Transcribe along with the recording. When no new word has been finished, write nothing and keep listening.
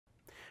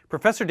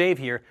Professor Dave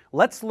here.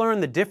 Let's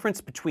learn the difference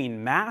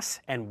between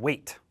mass and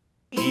weight.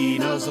 He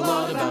knows a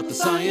lot about the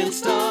science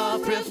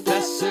stuff.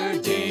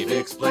 Professor Dave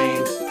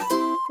explains.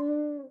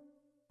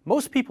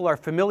 Most people are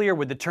familiar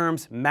with the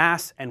terms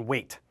mass and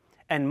weight,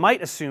 and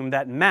might assume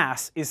that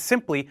mass is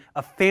simply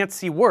a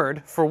fancy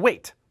word for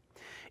weight.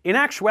 In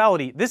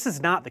actuality, this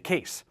is not the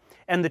case,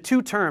 and the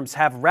two terms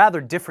have rather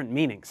different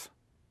meanings.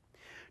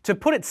 To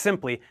put it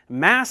simply,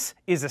 mass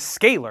is a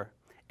scalar,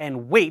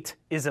 and weight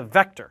is a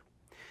vector.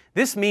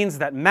 This means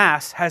that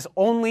mass has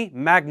only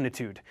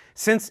magnitude,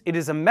 since it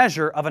is a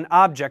measure of an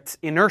object's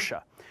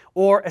inertia,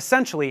 or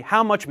essentially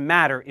how much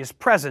matter is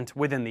present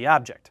within the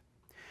object.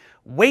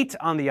 Weight,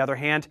 on the other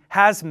hand,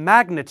 has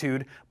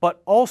magnitude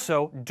but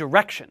also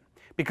direction,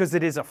 because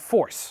it is a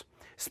force,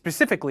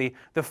 specifically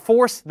the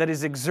force that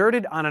is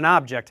exerted on an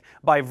object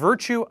by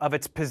virtue of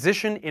its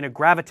position in a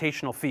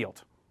gravitational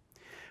field.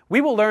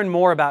 We will learn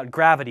more about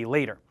gravity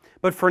later,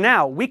 but for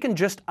now we can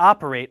just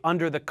operate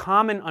under the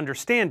common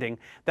understanding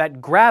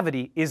that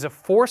gravity is a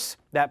force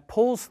that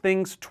pulls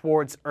things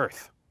towards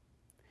Earth.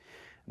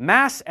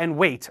 Mass and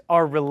weight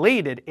are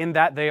related in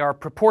that they are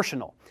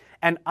proportional,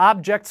 and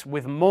objects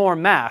with more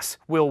mass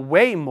will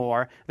weigh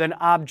more than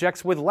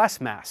objects with less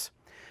mass.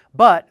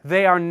 But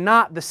they are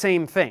not the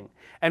same thing,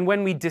 and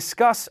when we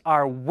discuss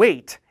our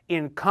weight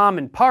in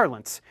common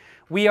parlance,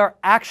 we are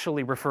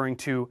actually referring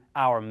to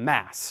our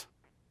mass.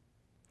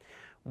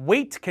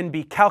 Weight can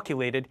be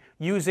calculated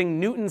using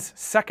Newton's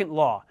second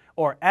law,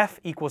 or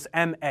F equals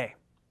ma.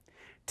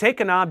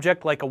 Take an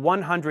object like a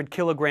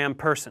 100-kilogram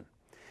person.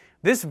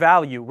 This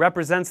value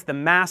represents the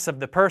mass of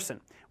the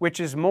person,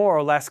 which is more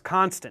or less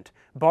constant,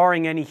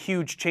 barring any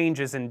huge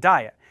changes in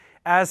diet,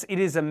 as it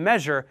is a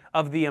measure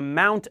of the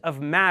amount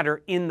of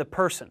matter in the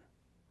person.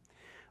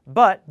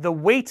 But the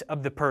weight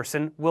of the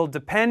person will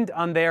depend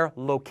on their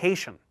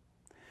location.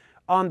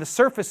 On the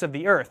surface of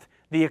the Earth,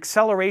 the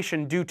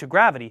acceleration due to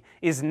gravity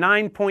is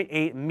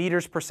 9.8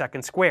 meters per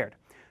second squared,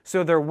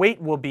 so their weight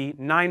will be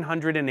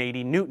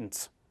 980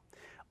 newtons.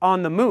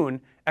 On the Moon,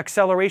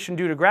 acceleration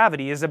due to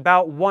gravity is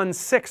about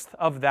 1/6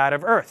 of that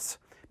of Earth's,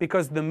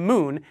 because the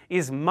Moon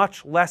is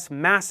much less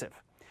massive,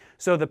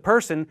 so the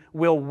person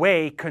will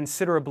weigh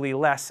considerably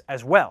less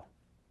as well.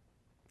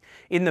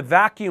 In the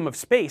vacuum of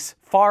space,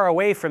 far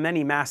away from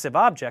any massive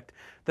object,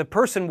 the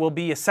person will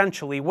be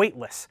essentially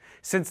weightless,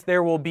 since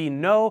there will be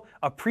no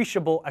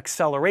appreciable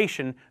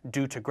acceleration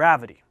due to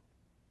gravity.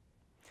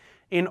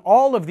 In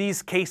all of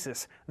these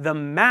cases, the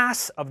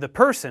mass of the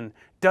person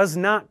does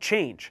not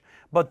change,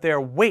 but their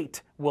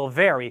weight will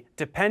vary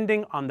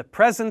depending on the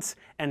presence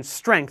and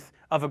strength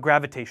of a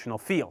gravitational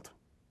field.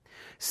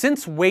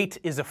 Since weight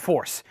is a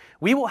force,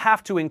 we will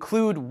have to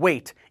include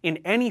weight in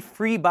any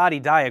free body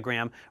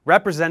diagram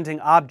representing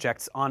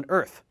objects on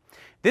Earth.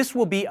 This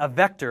will be a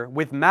vector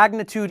with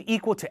magnitude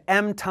equal to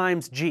m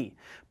times g,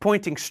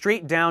 pointing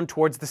straight down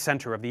towards the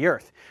center of the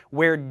Earth,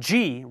 where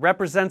g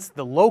represents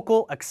the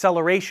local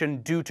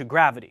acceleration due to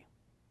gravity.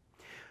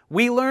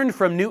 We learned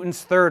from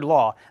Newton's third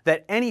law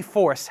that any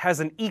force has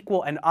an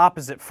equal and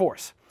opposite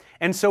force,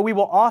 and so we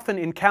will often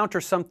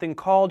encounter something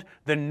called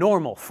the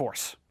normal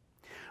force.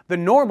 The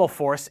normal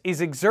force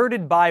is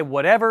exerted by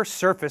whatever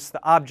surface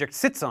the object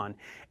sits on,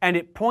 and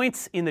it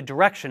points in the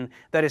direction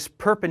that is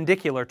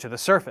perpendicular to the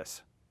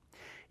surface.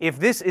 If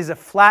this is a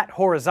flat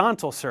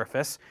horizontal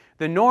surface,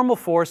 the normal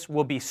force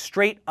will be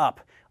straight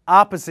up,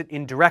 opposite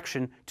in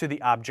direction to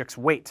the object's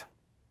weight.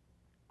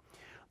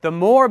 The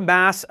more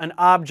mass an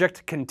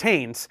object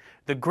contains,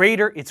 the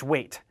greater its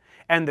weight,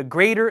 and the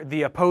greater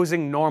the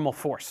opposing normal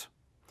force.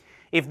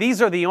 If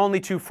these are the only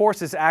two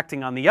forces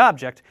acting on the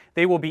object,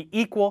 they will be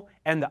equal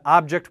and the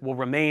object will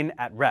remain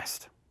at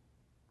rest.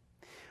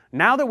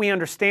 Now that we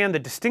understand the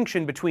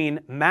distinction between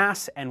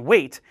mass and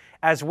weight,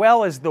 as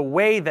well as the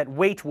way that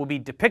weight will be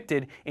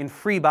depicted in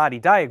free body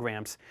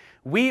diagrams,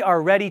 we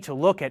are ready to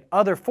look at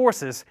other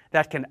forces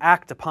that can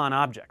act upon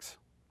objects.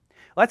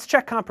 Let's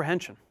check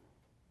comprehension.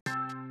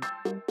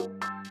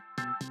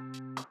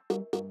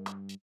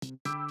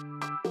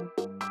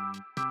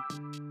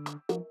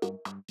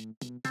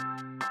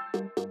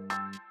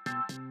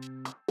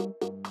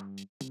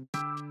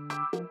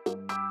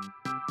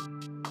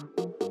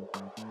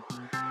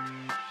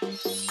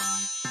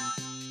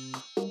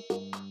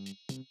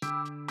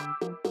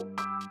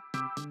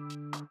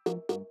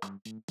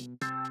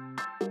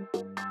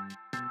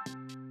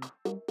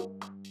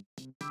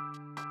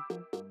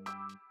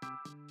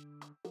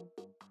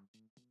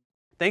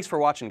 Thanks for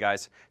watching,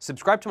 guys.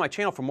 Subscribe to my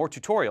channel for more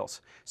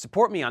tutorials.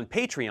 Support me on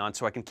Patreon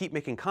so I can keep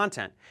making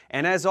content.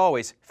 And as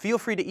always, feel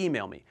free to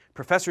email me,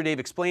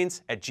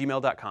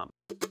 ProfessorDaveExplains@gmail.com.